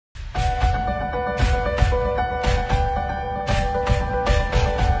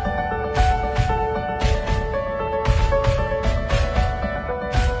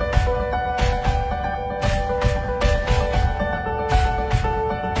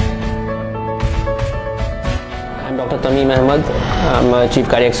Dr. Tamim Ahmed. I'm a Chief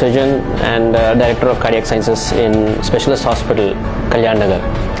Cardiac Surgeon and Director of Cardiac Sciences in Specialist Hospital, Kalyan Nagar.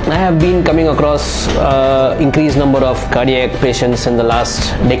 I have been coming across increased number of cardiac patients in the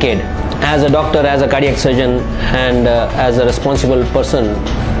last decade. As a doctor, as a cardiac surgeon, and as a responsible person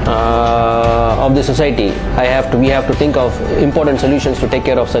of the society, we have to think of important solutions to take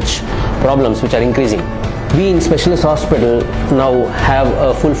care of such problems which are increasing. We in Specialist Hospital now have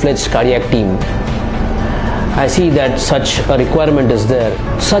a full-fledged cardiac team. I see that such a requirement is there.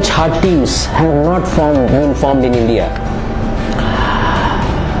 Such heart teams have not been formed in India.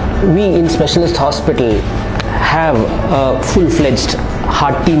 We in Specialist Hospital have a full-fledged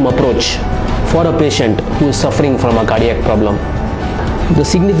heart team approach for a patient who is suffering from a cardiac problem. The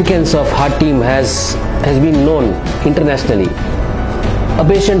significance of heart team has been known internationally. A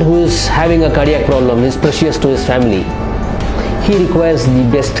patient who is having a cardiac problem is precious to his family. He requires the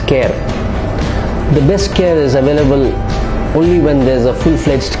best care. The best care is available only when there is a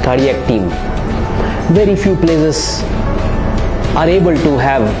full-fledged cardiac team. Very few places are able to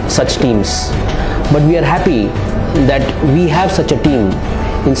have such teams, but we are happy that we have such a team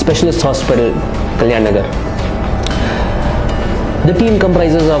in Specialist Hospital, Kalyan Nagar. The team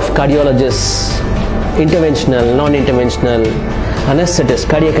comprises of cardiologists, interventional, non-interventional, anesthetists,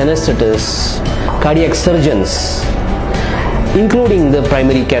 cardiac anesthetists, cardiac surgeons, including the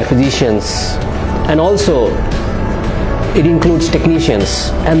primary care physicians, and also it includes technicians.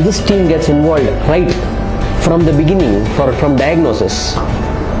 And this team gets involved right from the beginning from diagnosis.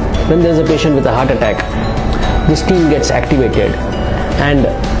 When there is a patient with a heart attack, this team gets activated and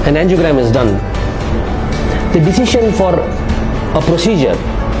an angiogram is done. The decision for a procedure,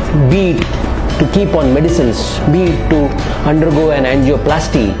 be it to keep on medicines, be it to undergo an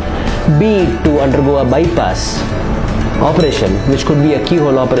angioplasty, be it to undergo a bypass operation, which could be a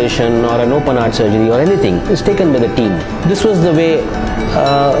keyhole operation or an open heart surgery or anything, is taken by the team. This was the way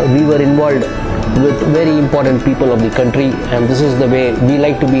we were involved with very important people of the country, and this is the way we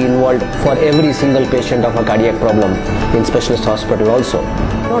like to be involved for every single patient of a cardiac problem in Specialist Hospital also.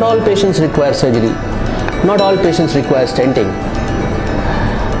 Not all patients require surgery. Not all patients require stenting.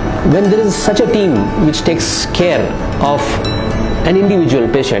 When there is such a team which takes care of an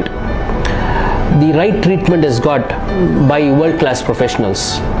individual patient, the right treatment is got by world-class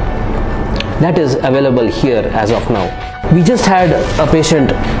professionals. That is available here as of now. We just had a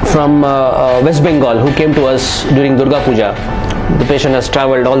patient from West Bengal who came to us during Durga Puja. The patient has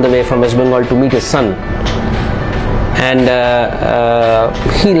travelled all the way from West Bengal to meet his son, and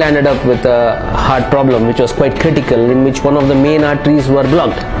he landed up with a heart problem which was quite critical, in which one of the main arteries were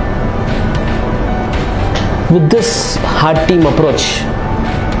blocked. With this heart team approach,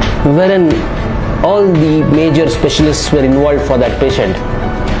 wherein all the major specialists were involved for that patient,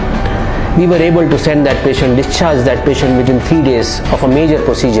 we were able to send that patient, discharge that patient within 3 days of a major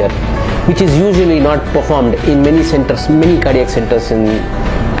procedure, which is usually not performed in many centers, many cardiac centers in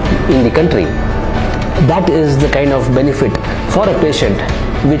the country. That is the kind of benefit for a patient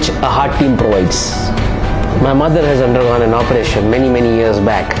which a heart team provides. My mother has undergone an operation many years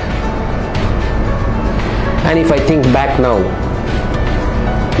back, and if I think back now,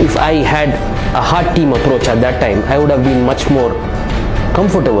 if I had a heart team approach at that time, I would have been much more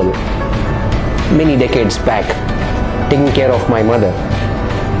comfortable many decades back taking care of my mother.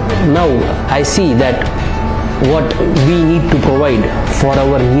 Now I see that what we need to provide for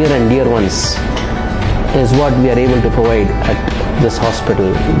our near and dear ones is what we are able to provide at this hospital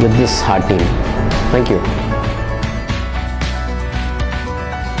with this heart team. Thank you.